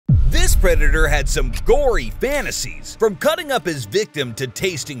predator had some gory fantasies, from cutting up his victim to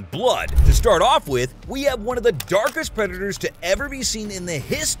tasting blood. To start off with, we have one of the darkest predators to ever be seen in the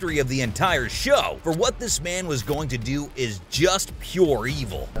history of the entire show. For what this man was going to do is just pure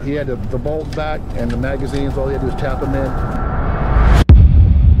evil. He had the bolts back and the magazines, all he had to do was tap them in.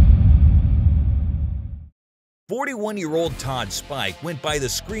 41-year-old Todd Spike went by the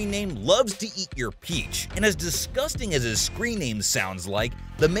screen name Loves to Eat Your Peach, and as disgusting as his screen name sounds like,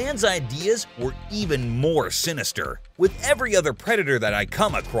 the man's ideas were even more sinister. With every other predator that I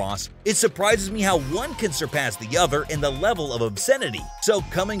come across, it surprises me how one can surpass the other in the level of obscenity. So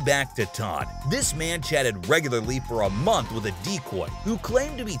coming back to Todd, this man chatted regularly for a month with a decoy who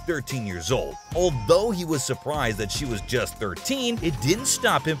claimed to be 13 years old. Although he was surprised that she was just 13, it didn't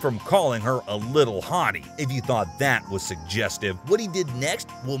stop him from calling her a little hottie. If you thought that was suggestive, what he did next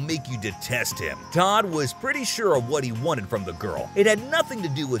will make you detest him. Todd was pretty sure of what he wanted from the girl. It had nothing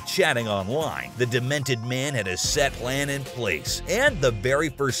to do with chatting online. The demented man had a set plan in place, and the very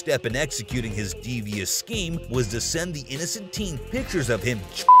first step in executing his devious scheme was to send the innocent teen pictures of him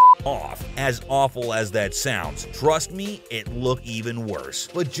off. As awful as that sounds, trust me, it looked even worse.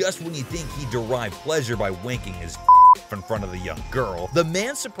 But just when you think he derived pleasure by wanking his in front of the young girl, the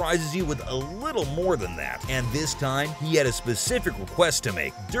man surprises you with a little more than that. And this time, he had a specific request to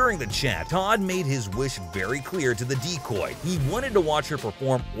make. During the chat, Todd made his wish very clear to the decoy. He wanted to watch her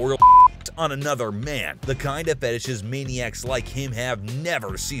perform oral on another man. The kind of fetishes maniacs like him have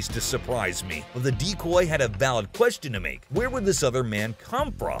never ceased to surprise me. But the decoy had a valid question to make. Where would this other man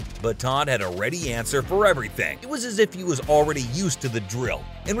come from? But Todd had a ready answer for everything. It was as if he was already used to the drill.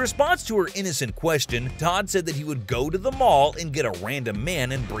 In response to her innocent question, Todd said that he would go to the mall and get a random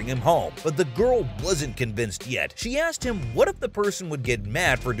man and bring him home. But the girl wasn't convinced yet. She asked him what if the person would get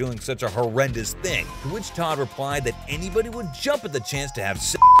mad for doing such a horrendous thing, to which Todd replied that anybody would jump at the chance to have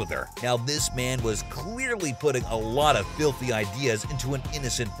sex with her. Now this man was clearly putting a lot of filthy ideas into an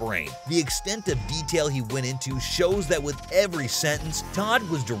innocent brain. The extent of detail he went into shows that with every sentence, Todd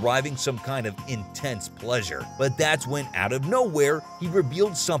was deriving some kind of intense pleasure. But that's when, out of nowhere, he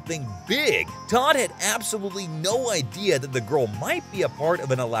revealed something big. Todd had absolutely no idea that the girl might be a part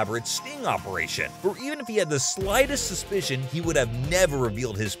of an elaborate sting operation, for even if he had the slightest suspicion, he would have never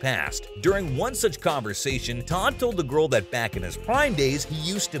revealed his past. During one such conversation, Todd told the girl that back in his prime days, he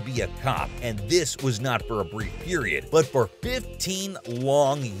used to be a cop, and this was not for a brief period, but for 15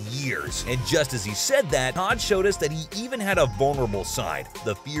 long years. And just as he said that, Todd showed us that he even had a vulnerable side.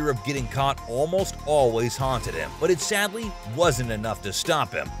 The fear of getting caught almost always haunted him, but it sadly wasn't enough to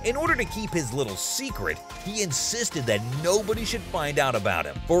stop him. In order to keep his little secret, he insisted that nobody should find out about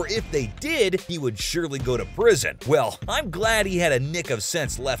him, for if they did, he would surely go to prison. Well, I'm glad he had a nick of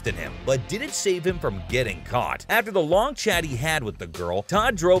sense left in him, but did it save him from getting caught? After the long chat he had with the girl,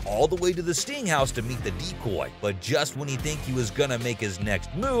 Todd drove all the way to the sting house to meet the decoy, but just when he think he was gonna make his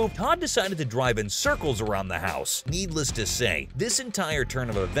next move, Todd decided to drive in circles around the house. Needless to say, this entire turn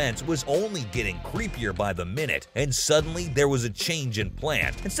of events was only getting creepier by the minute, and suddenly there was a change in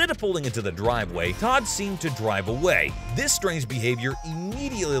plan. Instead of pulling into the driveway, Todd seemed to drive away. This strange behavior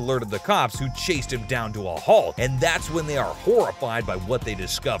immediately alerted the cops, who chased him down to a halt, and that's when they are horrified by what they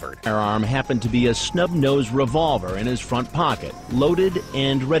discovered. Firearm happened to be a snub-nosed revolver in his front pocket, loaded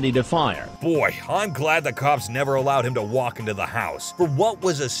and ready to fire. Boy, I'm glad the cops never allowed him to walk into the house, for what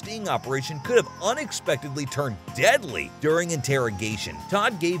was a sting operation could have unexpectedly turned deadly. During interrogation,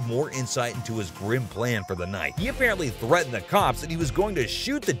 Todd gave more insight into his grim plan for the night. He apparently threatened the cops that he was going to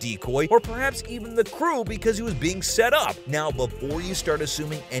shoot the decoy, or perhaps even the crew, because he was being set up. Now, before you start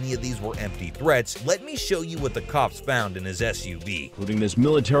assuming any of these were empty threats, let me show you what the cops found in his SUV. Including this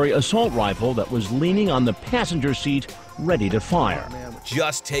military assault rifle that was leaning on the passenger seat, ready to fire.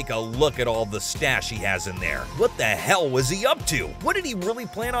 Just take a look at all the stash he has in there. What the hell was he up to? What did he really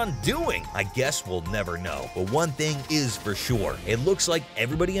plan on doing? I guess we'll never know. But one thing is for sure, it looks like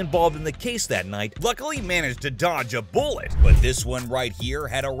everybody involved in the case that night luckily managed to dodge a bullet. But this one right here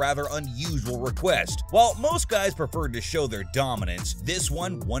had a rather unusual request. While most guys preferred to show their dominance, this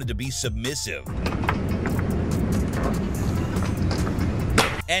one wanted to be submissive.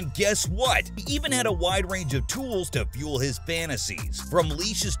 And guess what? He even had a wide range of tools to fuel his fantasies. From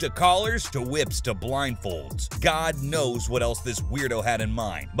leashes to collars to whips to blindfolds. God knows what else this weirdo had in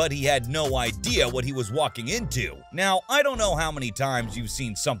mind, but he had no idea what he was walking into. Now, I don't know how many times you've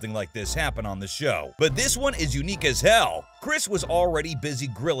seen something like this happen on the show, but this one is unique as hell. Chris was already busy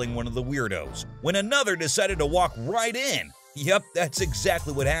grilling one of the weirdos when another decided to walk right in. Yep, that's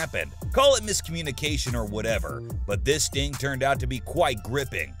exactly what happened. Call it miscommunication or whatever, but this sting turned out to be quite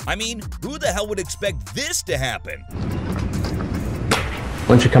gripping. I mean, who the hell would expect this to happen?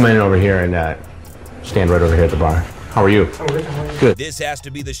 don't you come in over here and stand right over here at the bar? How are you? Good. This has to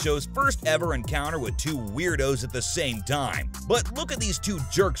be the show's first ever encounter with two weirdos at the same time. But look at these two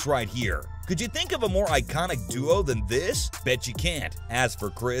jerks right here. Could you think of a more iconic duo than this? Bet you can't. As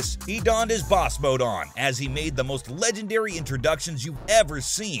for Chris, he donned his boss mode on as he made the most legendary introductions you've ever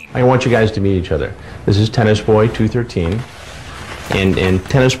seen. I want you guys to meet each other. This is Tennis Boy 213. And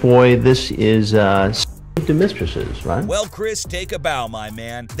Tennis Boy, this is to mistresses, right? Well, Chris, take a bow, my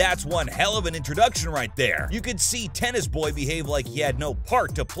man. That's one hell of an introduction right there. You could see Tennis Boy behave like he had no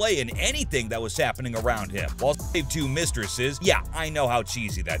part to play in anything that was happening around him. While save two mistresses, yeah, I know how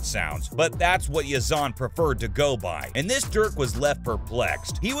cheesy that sounds, but that's what Yazan preferred to go by. And this jerk was left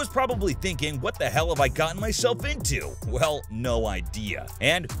perplexed. He was probably thinking, what the hell have I gotten myself into? Well, no idea.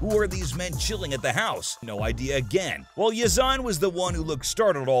 And who are these men chilling at the house? No idea again. Well, Yazan was the one who looked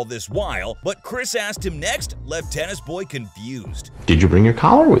startled all this while, but Chris asked him next, left Tennis Boy confused. Did you bring your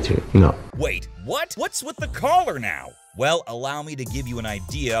collar with you? No. Wait, what? What's with the collar now? Well, allow me to give you an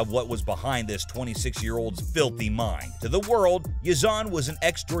idea of what was behind this 26-year-old's filthy mind. To the world, Yazan was an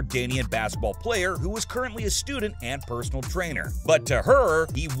ex-Jordanian basketball player who was currently a student and personal trainer. But to her,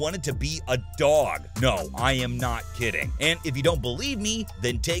 he wanted to be a dog. No, I am not kidding. And if you don't believe me,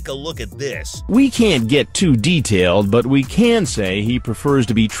 then take a look at this. We can't get too detailed, but we can say he prefers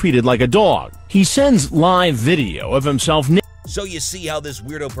to be treated like a dog. He sends live video of himself So you see how this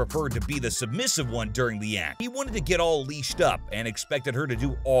weirdo preferred to be the submissive one during the act. He wanted to get all leashed up and expected her to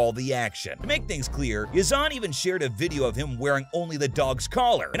do all the action. To make things clear, Yazan even shared a video of him wearing only the dog's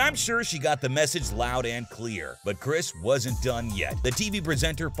collar, and I'm sure she got the message loud and clear. But Chris wasn't done yet. The TV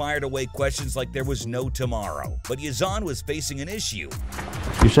presenter fired away questions like there was no tomorrow. But Yazan was facing an issue.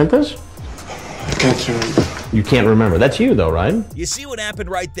 You sent this? I can't remember. You can't remember. That's you, though, right? You see what happened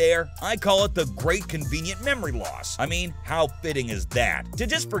right there? I call it the great convenient memory loss. I mean, how fitting is that? To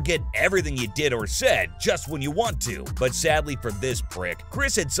just forget everything you did or said just when you want to. But sadly for this prick,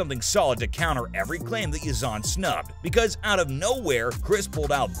 Chris had something solid to counter every claim that Yazan snubbed. Because out of nowhere, Chris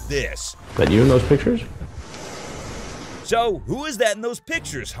pulled out this. Is that you in those pictures? So, who is that in those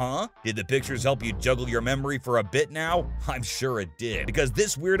pictures, huh? Did the pictures help you juggle your memory for a bit now? I'm sure it did, because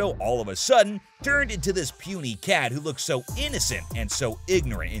this weirdo all of a sudden turned into this puny cat who looks so innocent and so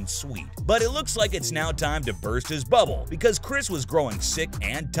ignorant and sweet. But it looks like it's now time to burst his bubble, because Chris was growing sick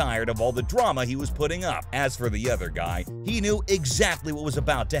and tired of all the drama he was putting up. As for the other guy, he knew exactly what was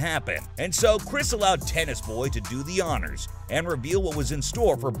about to happen. And so Chris allowed Tennis Boy to do the honors and reveal what was in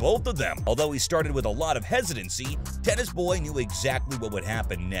store for both of them. Although he started with a lot of hesitancy, Tennis Boy knew exactly what would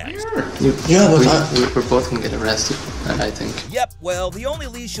happen next. Yeah, but we're both gonna get arrested, I think. Yep, well, the only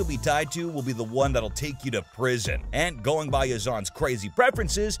leash you'll be tied to will be the one that'll take you to prison. And going by Yazan's crazy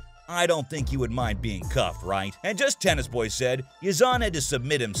preferences, I don't think he would mind being cuffed, right? And just Tennis Boy said, Yazan had to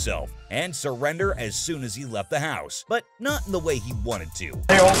submit himself and surrender as soon as he left the house, but not in the way he wanted to. On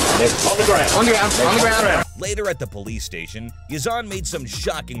the ground. On the ground. Later at the police station, Yazan made some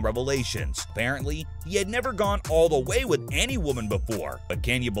shocking revelations. Apparently, he had never gone all the way with any woman before. But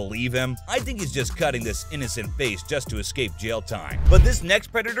can you believe him? I think he's just cutting this innocent face just to escape jail time. But this next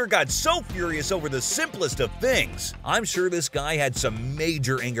predator got so furious over the simplest of things. I'm sure this guy had some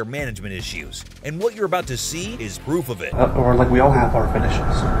major anger management issues. And what you're about to see is proof of it. Or like we all have our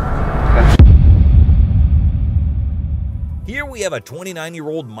finishes. Here we have a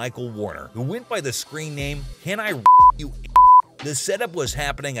 29-year-old Michael Warner, who went by the screen name Can I You. The setup was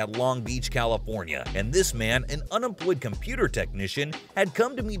happening at Long Beach, California, and this man, an unemployed computer technician, had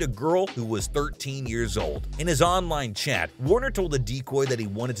come to meet a girl who was 13 years old. In his online chat, Warner told the decoy that he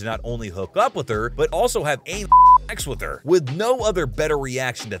wanted to not only hook up with her, but also have sex with her. With no other better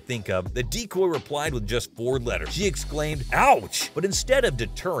reaction to think of, the decoy replied with just 4 letters. She exclaimed, "Ouch!" But instead of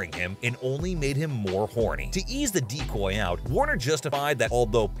deterring him, it only made him more horny. To ease the decoy out, Warner justified that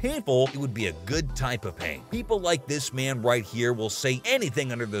although painful, it would be a good type of pain. People like this man right here will say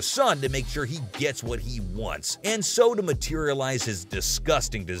anything under the sun to make sure he gets what he wants. And so to materialize his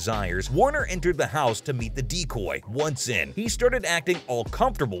disgusting desires, Warner entered the house to meet the decoy. Once in, he started acting all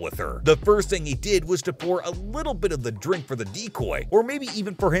comfortable with her. The first thing he did was to pour a little bit of the drink for the decoy, or maybe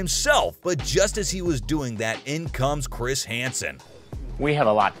even for himself. But just as he was doing that, in comes Chris Hansen. We have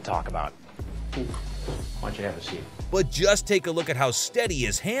a lot to talk about. Why don't you have a seat? But just take a look at how steady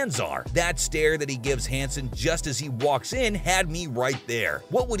his hands are. That stare that he gives Hansen just as he walks in had me right there.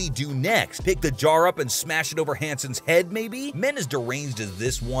 What would he do next? Pick the jar up and smash it over Hansen's head maybe? Men as deranged as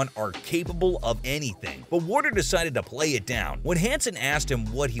this one are capable of anything. But Warner decided to play it down. When Hansen asked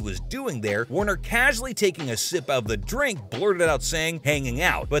him what he was doing there, Warner, casually taking a sip out of the drink, blurted out saying, "hanging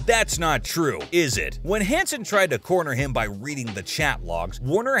out." But that's not true, is it? When Hansen tried to corner him by reading the chat logs,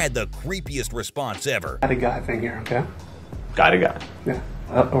 Warner had the creepiest response ever. Had a guy thing here, okay? Got it. Yeah.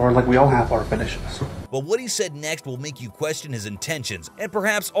 Or like we all have our fetishes. But what he said next will make you question his intentions and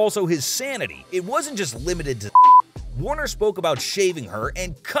perhaps also his sanity. It wasn't just limited to Warner spoke about shaving her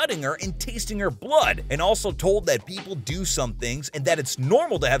and cutting her and tasting her blood, and also told that people do some things and that it's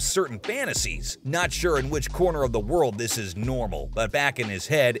normal to have certain fantasies. Not sure in which corner of the world this is normal, but back in his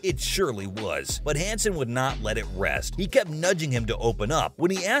head, it surely was. But Hansen would not let it rest. He kept nudging him to open up.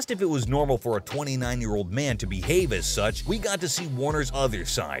 When he asked if it was normal for a 29-year-old man to behave as such, we got to see Warner's other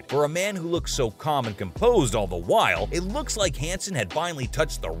side. For a man who looks so calm and composed all the while, it looks like Hansen had finally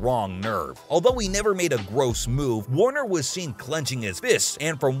touched the wrong nerve. Although he never made a gross move, Warner was seen clenching his fists,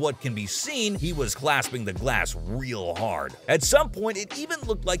 and from what can be seen, he was clasping the glass real hard. At some point, it even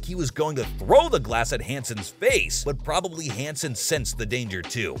looked like he was going to throw the glass at Hansen's face, but probably Hansen sensed the danger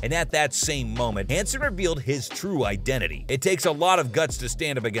too. And at that same moment, Hansen revealed his true identity. It takes a lot of guts to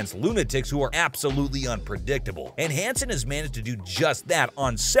stand up against lunatics who are absolutely unpredictable, and Hansen has managed to do just that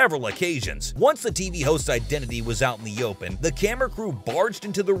on several occasions. Once the TV host's identity was out in the open, the camera crew barged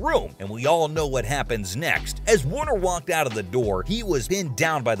into the room, and we all know what happens next. As Warner walked out of the door, he was pinned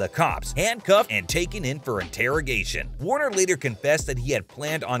down by the cops, handcuffed, and taken in for interrogation. Warner later confessed that he had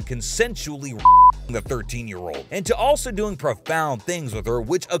planned on consensually the 13-year-old, and to also doing profound things with her,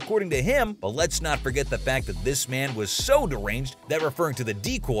 which according to him, but let's not forget the fact that this man was so deranged that, referring to the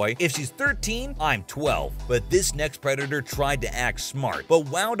decoy, if she's 13, I'm 12. But this next predator tried to act smart, but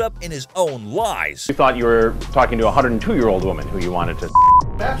wound up in his own lies. You thought you were talking to a 102-year-old woman who you wanted to.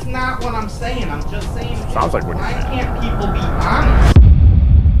 That's not what I'm saying. I'm just saying. Sounds like what you're why saying. can't people be honest?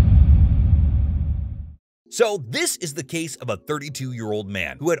 So this is the case of a 32-year-old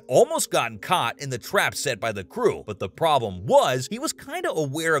man who had almost gotten caught in the trap set by the crew, but the problem was he was kind of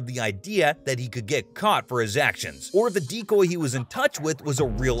aware of the idea that he could get caught for his actions, or the decoy he was in touch with was a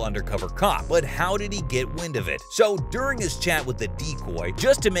real undercover cop. But how did he get wind of it? So during his chat with the decoy,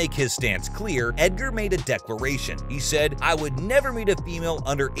 just to make his stance clear, Edgar made a declaration. He said, "I would never meet a female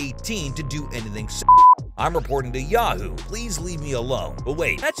under 18 to do anything I'm reporting to Yahoo. Please leave me alone." But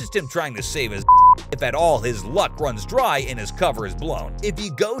wait, that's just him trying to save his if at all his luck runs dry and his cover is blown. If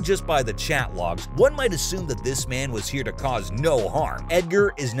you go just by the chat logs, one might assume that this man was here to cause no harm.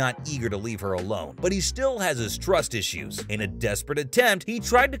 Edgar is not eager to leave her alone, but he still has his trust issues. In a desperate attempt, he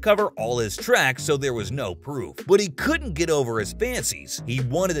tried to cover all his tracks so there was no proof. But he couldn't get over his fancies. He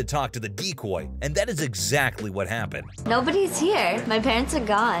wanted to talk to the decoy, and that is exactly what happened. Nobody's here. My parents are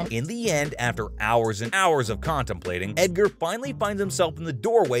gone. In the end, after hours and hours of contemplating, Edgar finally finds himself in the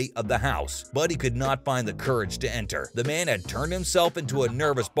doorway of the house, but he could not find the courage to enter. The man had turned himself into a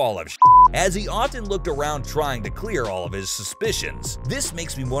nervous ball of as he often looked around trying to clear all of his suspicions. This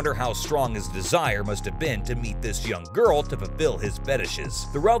makes me wonder how strong his desire must have been to meet this young girl to fulfill his fetishes.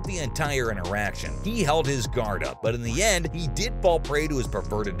 Throughout the entire interaction, he held his guard up, but in the end, he did fall prey to his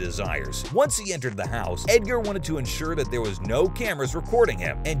perverted desires. Once he entered the house, Edgar wanted to ensure that there was no cameras recording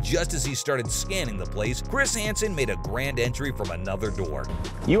him, and just as he started scanning the place, Chris Hansen made a grand entry from another door.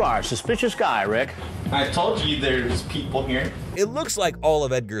 You are a suspicious guy, Rick. I told you there's people here. It looks like all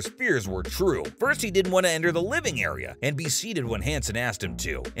of Edgar's fears were true. First, he didn't want to enter the living area and be seated when Hansen asked him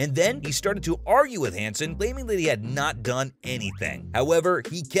to. And then he started to argue with Hansen, claiming that he had not done anything. However,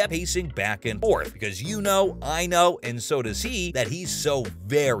 he kept pacing back and forth because you know, I know, and so does he, that he's so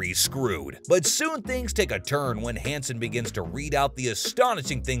very screwed. But soon things take a turn when Hansen begins to read out the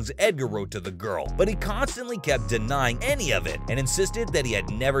astonishing things Edgar wrote to the girl. But he constantly kept denying any of it and insisted that he had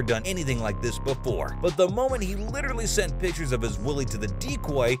never done anything like this before. But the moment he literally sent pictures of his willy to the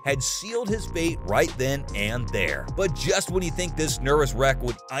decoy had sealed his fate right then and there. But just when you think this nervous wreck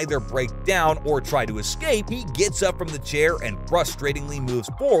would either break down or try to escape, he gets up from the chair and frustratingly moves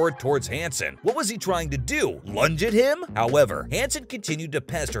forward towards Hansen. What was he trying to do? Lunge at him? However, Hansen continued to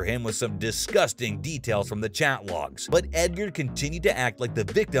pester him with some disgusting details from the chat logs, but Edgar continued to act like the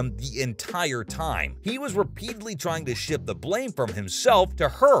victim the entire time. He was repeatedly trying to shift the blame from himself to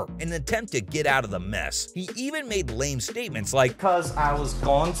her in an attempt to get out of the mess. He even made lame statements like, Because I was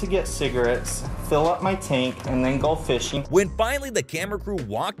going to get cigarettes, fill up my tank, and then go fishing. When finally the camera crew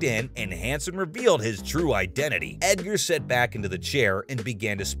walked in and Hansen revealed his true identity, Edgar sat back into the chair and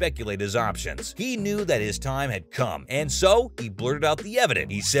began to speculate his options. He knew that his time had come, and so he blurted out the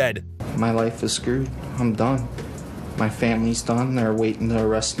evidence. He said, My life is screwed. I'm done. My family's done. They're waiting to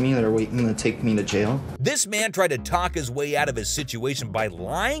arrest me. They're waiting to take me to jail. This man tried to talk his way out of his situation by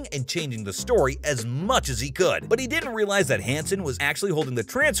lying and changing the story as much as he could. But he didn't realize that Hansen was actually holding the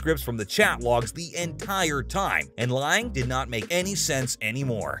transcripts from the chat logs the entire time, and lying did not make any sense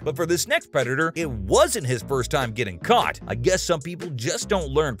anymore. But for this next predator, it wasn't his first time getting caught. I guess some people just don't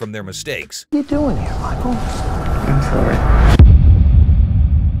learn from their mistakes. What are you doing here, Michael? I'm sorry.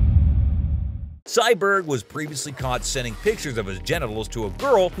 Syberg was previously caught sending pictures of his genitals to a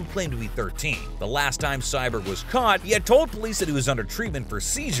girl who claimed to be 13. The last time Syberg was caught, he had told police that he was under treatment for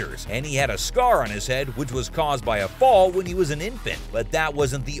seizures, and he had a scar on his head which was caused by a fall when he was an infant. But that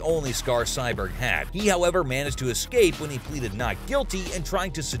wasn't the only scar Syberg had. He, however, managed to escape when he pleaded not guilty and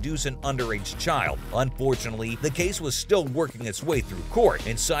trying to seduce an underage child. Unfortunately, the case was still working its way through court,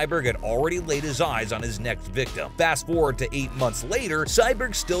 and Syberg had already laid his eyes on his next victim. Fast forward to 8 months later,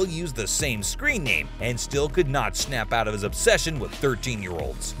 Syberg still used the same screen name and still could not snap out of his obsession with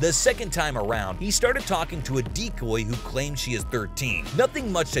 13-year-olds. The second time around, he started talking to a decoy who claimed she is 13.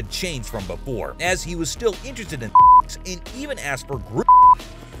 Nothing much had changed from before, as he was still interested in and even asked for group.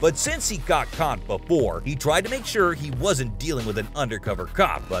 But since he got caught before, he tried to make sure he wasn't dealing with an undercover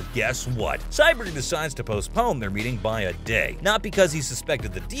cop. But guess what? Syberg decides to postpone their meeting by a day. Not because he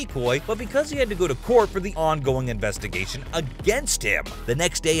suspected the decoy, but because he had to go to court for the ongoing investigation against him. The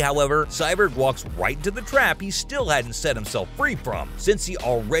next day, however, Syberg walks right into the trap he still hadn't set himself free from. Since he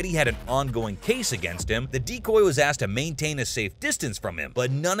already had an ongoing case against him, the decoy was asked to maintain a safe distance from him,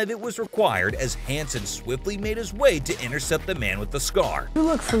 but none of it was required as Hansen swiftly made his way to intercept the man with the scar. You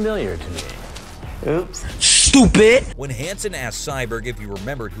look familiar to me. Oops. Stupid! When Hansen asked Syberg if he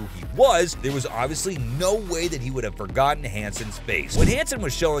remembered who he was, there was obviously no way that he would have forgotten Hansen's face. When Hansen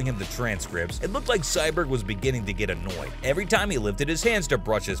was showing him the transcripts, it looked like Syberg was beginning to get annoyed. Every time he lifted his hands to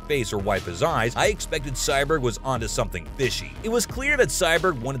brush his face or wipe his eyes, I expected Syberg was onto something fishy. It was clear that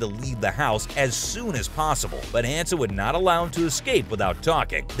Syberg wanted to leave the house as soon as possible, but Hansen would not allow him to escape without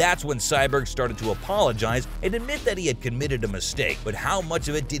talking. That's when Syberg started to apologize and admit that he had committed a mistake, but how much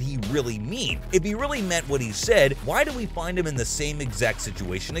of it did he really mean? If he really meant what he said, why do we find him in the same exact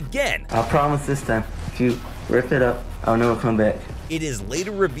situation again? I promise this time, if you rip it up, I'll never come back. It is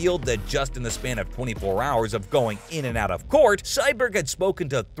later revealed that just in the span of 24 hours of going in and out of court, Syberg had spoken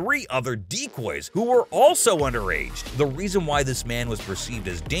to 3 other decoys who were also underage. The reason why this man was perceived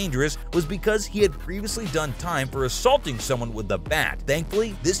as dangerous was because he had previously done time for assaulting someone with a bat.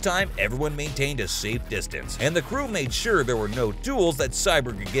 Thankfully, this time everyone maintained a safe distance, and the crew made sure there were no tools that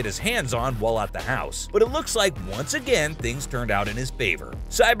Syberg could get his hands on while at the house. But it looks like once again things turned out in his favor.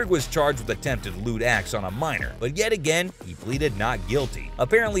 Syberg was charged with attempted lewd acts on a minor, but yet again he pleaded not guilty.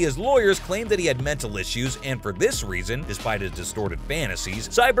 Apparently, his lawyers claimed that he had mental issues, and for this reason, despite his distorted fantasies,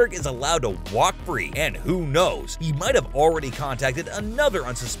 Syberg is allowed to walk free, and who knows, he might have already contacted another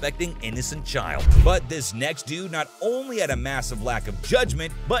unsuspecting innocent child. But this next dude not only had a massive lack of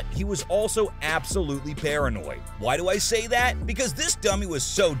judgment, but he was also absolutely paranoid. Why do I say that? Because this dummy was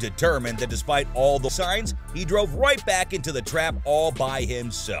so determined that despite all the signs, he drove right back into the trap all by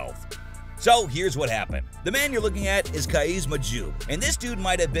himself. So here's what happened. The man you're looking at is Kaiz Majoub, and this dude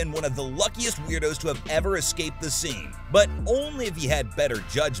might have been one of the luckiest weirdos to have ever escaped the scene, but only if he had better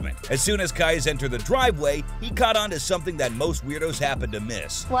judgment. As soon as Kaiz entered the driveway, he caught on to something that most weirdos happen to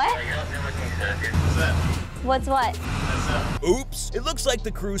miss. What? What's what? Oops, it looks like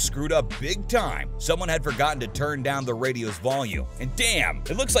the crew screwed up big time. Someone had forgotten to turn down the radio's volume. And damn,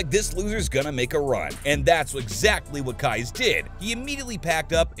 it looks like this loser's gonna make a run. And that's exactly what Kaiz did. He immediately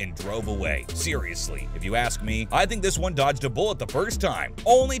packed up and drove away. Seriously, if you ask me, I think this one dodged a bullet the first time,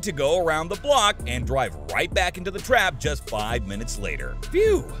 only to go around the block and drive right back into the trap just 5 minutes later.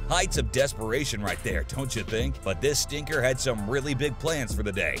 Phew, heights of desperation right there, don't you think? But this stinker had some really big plans for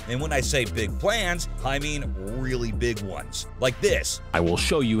the day. And when I say big plans, I mean really big ones. Like this. I will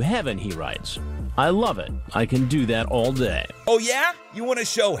show you heaven, he writes. I love it. I can do that all day. Oh yeah? You want to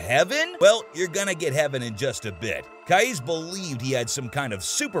show heaven? Well, you're gonna get heaven in just a bit. Kaiz believed he had some kind of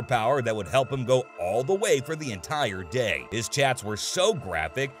superpower that would help him go all the way for the entire day. His chats were so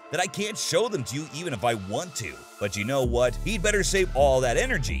graphic that I can't show them to you even if I want to. But you know what? He'd better save all that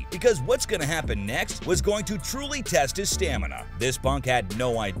energy, because what's gonna happen next was going to truly test his stamina. This punk had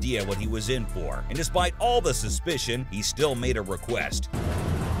no idea what he was in for, and despite all the suspicion, he still made a request.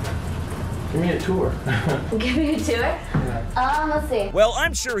 Give me a tour. Give me a tour? Let's see. Well,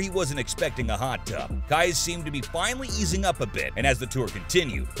 I'm sure he wasn't expecting a hot tub. Guys seemed to be finally easing up a bit, and as the tour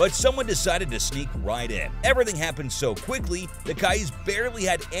continued, but someone decided to sneak right in. Everything happened so quickly, the Kais barely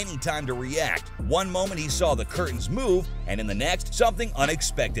had any time to react. One moment he saw the curtains move, and in the next, something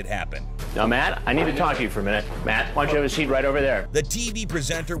unexpected happened. Now, Matt, I need to talk to you for a minute. Matt, why don't you have a seat right over there? The TV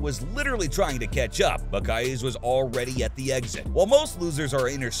presenter was literally trying to catch up, but Kais was already at the exit. While most losers are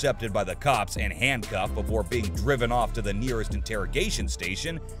intercepted by the cops and handcuffed before being driven off to the nearest interrogation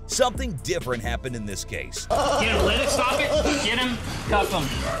station, something different happened in this case. Get him, let it stop it. Get him, cuff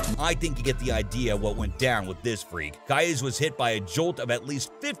him. I think you get the idea what went down with this freak. Kais was hit by a jolt of at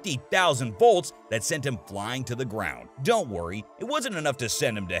least 50,000 volts that sent him flying to the ground. Don't worry, it wasn't enough to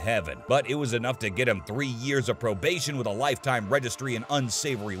send him to heaven, but it was enough to get him 3 years of probation with a lifetime registry and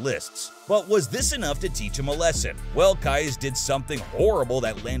unsavory lists. But was this enough to teach him a lesson? Well, Kais did something horrible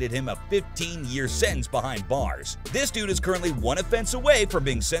that landed him a 15-year sentence behind bars. This dude is currently one offense away from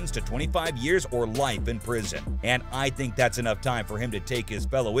being sentenced to 25 years or life in prison. And I think that's enough time for him to take his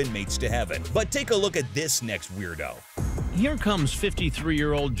fellow inmates to heaven. But take a look at this next weirdo. Here comes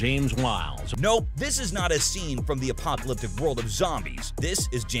 53-year-old James Wiles. Nope, this is not a scene from the apocalyptic world of zombies. This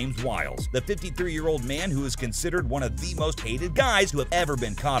is James Wiles, the 53-year-old man who is considered one of the most hated guys who have ever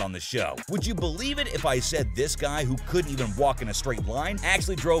been caught on the show. Would you believe it if I said this guy who couldn't even walk in a straight line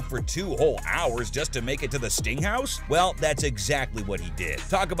actually drove for 2 whole hours just to make it to the Sting House? Well, that's exactly what he did.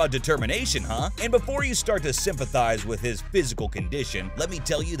 Talk about determination, huh? And before you start to sympathize with his physical condition, let me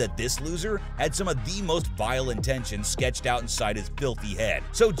tell you that this loser had some of the most vile intentions sketched out inside his filthy head.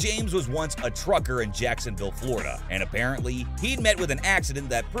 So James was once a trucker in Jacksonville, Florida, and apparently he'd met with an accident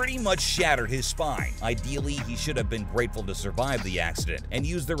that pretty much shattered his spine. Ideally, he should have been grateful to survive the accident and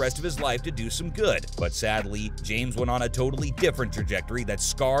use the rest of his life to do some good. But sadly, James went on a totally different trajectory that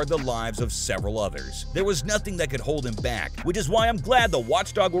scarred the lives of several others. There was nothing that could hold him back, which is why I'm glad the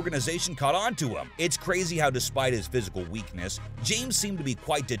Watchdog organization caught on to him. It's crazy how despite his physical weakness, James seemed to be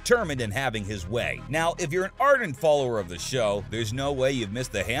quite determined in having his way. Now, if you're an ardent follower of the show, there's no way you've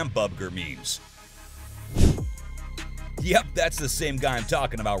missed the Hambubger memes. Yep, that's the same guy I'm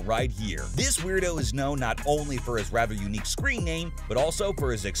talking about right here. This weirdo is known not only for his rather unique screen name, but also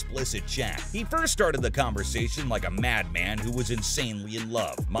for his explicit chat. He first started the conversation like a madman who was insanely in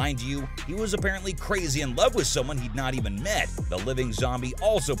love. Mind you, he was apparently crazy in love with someone he'd not even met. The living zombie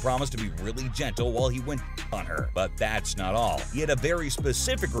also promised to be really gentle while he went on her. But that's not all. He had a very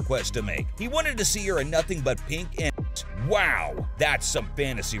specific request to make. He wanted to see her in nothing but pink and wow, that's some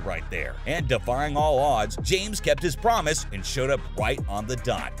fantasy right there. And defying all odds, James kept his promise and showed up right on the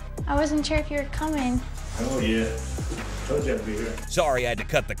dot. I wasn't sure if you were coming. Oh yeah. Told you I'd be here. Sorry I had to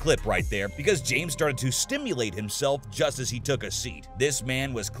cut the clip right there because James started to stimulate himself just as he took a seat. This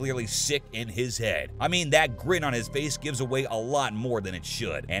man was clearly sick in his head. I mean, that grin on his face gives away a lot more than it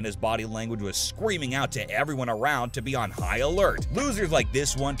should, and his body language was screaming out to everyone around to be on high alert. Losers like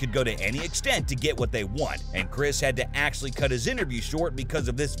this one could go to any extent to get what they want, and Chris had to actually cut his interview short because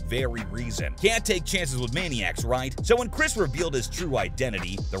of this very reason. Can't take chances with maniacs, right? So when Chris revealed his true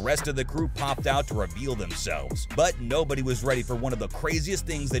identity, the rest of the crew popped out to reveal themselves. But nobody was ready for one of the craziest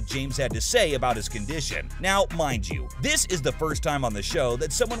things that James had to say about his condition. Now, mind you, this is the first time on the show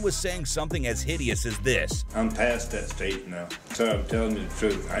that someone was saying something as hideous as this. I'm past that stage now. So I'm telling you the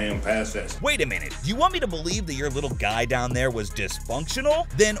truth. I am past that. Wait a minute, do you want me to believe that your little guy down there was dysfunctional?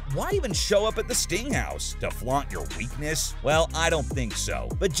 Then why even show up at the Sting House? To flaunt your weakness? Well, I don't think so.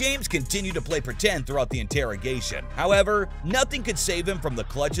 But James continued to play pretend throughout the interrogation. However, nothing could save him from the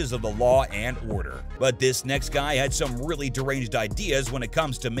clutches of the law and order. But this next guy had some really deranged ideas when it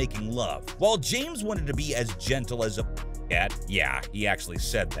comes to making love. While James wanted to be as gentle as a cat, yeah, he actually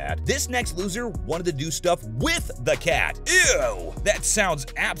said that, this next loser wanted to do stuff with the cat. Ew! That sounds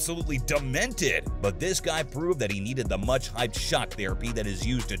absolutely demented. But this guy proved that he needed the much-hyped shock therapy that is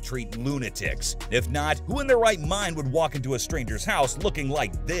used to treat lunatics. If not, who in their right mind would walk into a stranger's house looking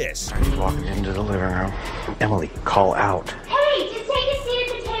like this? He's walking into the living room. Emily, call out. Hey, just take a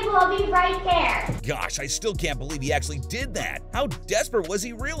seat at the table. I'll be right there. Gosh, I still can't believe he actually did that. How desperate was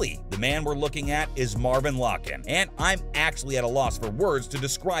he really? The man we're looking at is Marvin Locken, and I'm actually at a loss for words to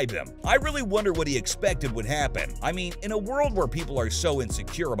describe him. I really wonder what he expected would happen. I mean, in a world where people are so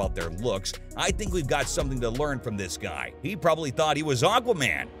insecure about their looks, I think we've got something to learn from this guy. He probably thought he was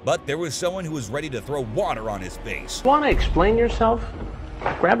Aquaman, but there was someone who was ready to throw water on his face. Want to explain yourself?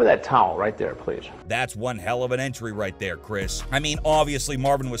 Grab her that towel right there, please. That's one hell of an entry right there, Chris. I mean, obviously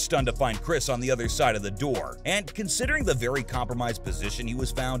Marvin was stunned to find Chris on the other side of the door. And considering the very compromised position he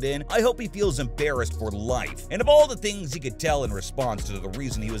was found in, I hope he feels embarrassed for life. And of all the things he could tell in response to the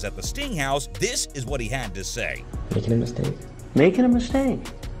reason he was at the Sting House, this is what he had to say. Making a mistake. Making a mistake.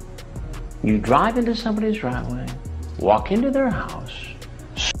 You drive into somebody's driveway, walk into their house.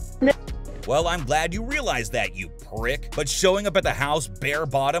 Well, I'm glad you realized that, you prick. But showing up at the house bare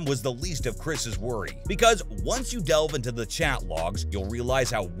bottom was the least of Chris's worry. Because once you delve into the chat logs, you'll realize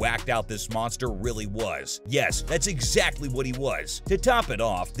how whacked out this monster really was. Yes, that's exactly what he was. To top it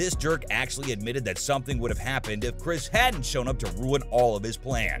off, this jerk actually admitted that something would have happened if Chris hadn't shown up to ruin all of his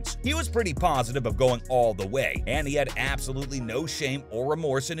plans. He was pretty positive of going all the way, and he had absolutely no shame or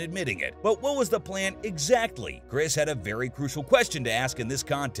remorse in admitting it. But what was the plan exactly? Chris had a very crucial question to ask in this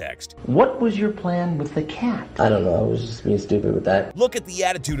context. What was your plan with the cat? I don't know. I was just being stupid with that. Look at the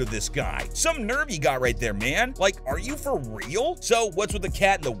attitude of this guy. Some nerve you got right there, man. Like, are you for real? So, what's with the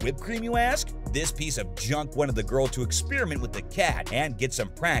cat and the whipped cream, you ask? This piece of junk wanted the girl to experiment with the cat and get some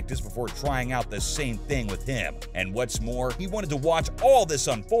practice before trying out the same thing with him. And what's more, he wanted to watch all this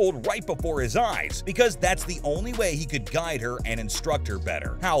unfold right before his eyes, because that's the only way he could guide her and instruct her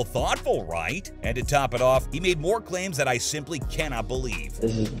better. How thoughtful, right? And to top it off, he made more claims that I simply cannot believe.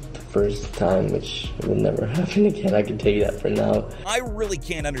 This is the first time, which will never happen again. I can tell you that for now. I really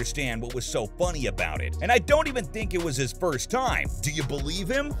can't understand what was so funny about it, and I don't even think it was his first time. Do you believe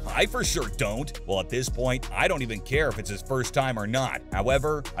him? I for sure don't. Well, at this point, I don't even care if it's his first time or not.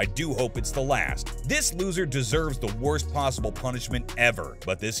 However, I do hope it's the last. This loser deserves the worst possible punishment ever.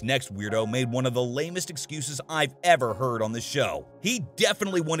 But this next weirdo made one of the lamest excuses I've ever heard on the show. He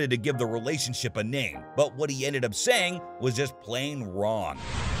definitely wanted to give the relationship a name, but what he ended up saying was just plain wrong.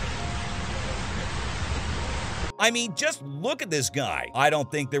 I mean, just look at this guy. I don't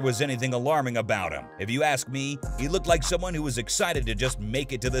think there was anything alarming about him. If you ask me, he looked like someone who was excited to just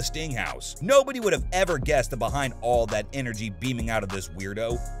make it to the Sting House. Nobody would have ever guessed that behind all that energy beaming out of this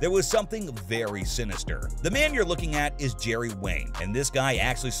weirdo, there was something very sinister. The man you're looking at is Jerry Wayne, and this guy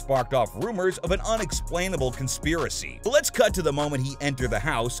actually sparked off rumors of an unexplainable conspiracy. But let's cut to the moment he entered the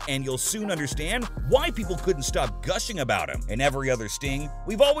house, and you'll soon understand why people couldn't stop gushing about him. In every other Sting,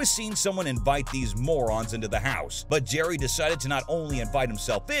 we've always seen someone invite these morons into the house. But Jerry decided to not only invite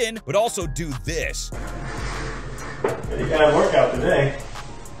himself in, but also do this. You got a workout today.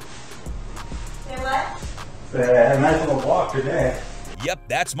 Say what? I had a nice little walk today. Yep,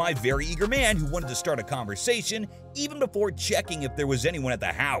 that's my very eager man who wanted to start a conversation even before checking if there was anyone at the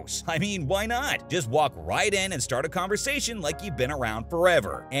house. I mean, why not? Just walk right in and start a conversation like you've been around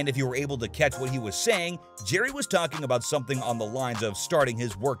forever. And if you were able to catch what he was saying, Jerry was talking about something on the lines of starting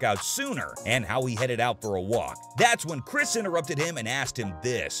his workout sooner and how he headed out for a walk. That's when Chris interrupted him and asked him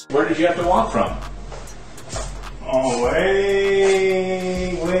this. Where did you have to walk from? Oh,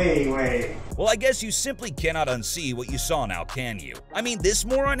 way. Well, I guess you simply cannot unsee what you saw now, can you? I mean, this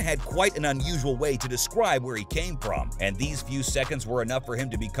moron had quite an unusual way to describe where he came from, and these few seconds were enough for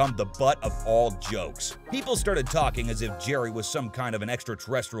him to become the butt of all jokes. People started talking as if Jerry was some kind of an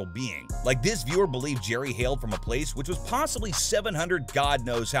extraterrestrial being. Like, this viewer believed Jerry hailed from a place which was possibly 700 God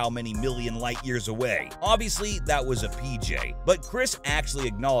knows how many million light years away. Obviously, that was a PJ, but Chris actually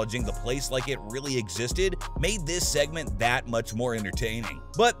acknowledging the place like it really existed made this segment that much more entertaining.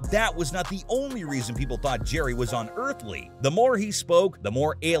 But that was not the only reason people thought Jerry was unearthly. The more he spoke, the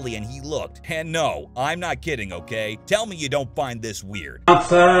more alien he looked. And no, I'm not kidding, okay? Tell me you don't find this weird.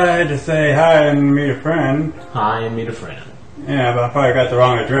 Outside to say hi and meet a friend. Hi and meet a friend. Yeah, but I probably got the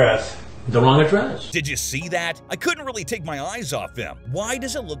wrong address. The wrong address. Did you see that? I couldn't really take my eyes off him. Why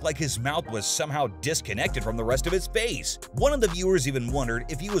does it look like his mouth was somehow disconnected from the rest of his face? One of the viewers even wondered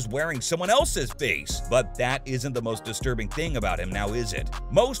if he was wearing someone else's face. But that isn't the most disturbing thing about him now, is it?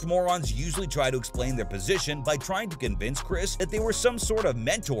 Most morons usually try to explain their position by trying to convince Chris that they were some sort of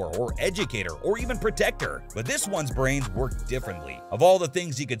mentor or educator or even protector. But this one's brains work differently. Of all the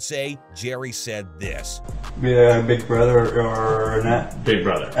things he could say, Jerry said this. Be a big brother or not? Big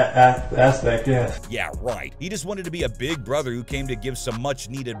brother. Aspect, yes. Yeah, right. He just wanted to be a big brother who came to give some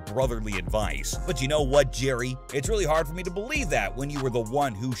much-needed brotherly advice. But you know what, Jerry? It's really hard for me to believe that when you were the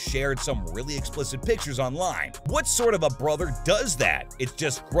one who shared some really explicit pictures online. What sort of a brother does that? It's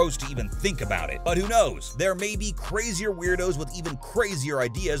just gross to even think about it. But who knows? There may be crazier weirdos with even crazier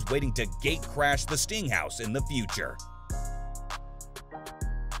ideas waiting to gate crash the Sting House in the future.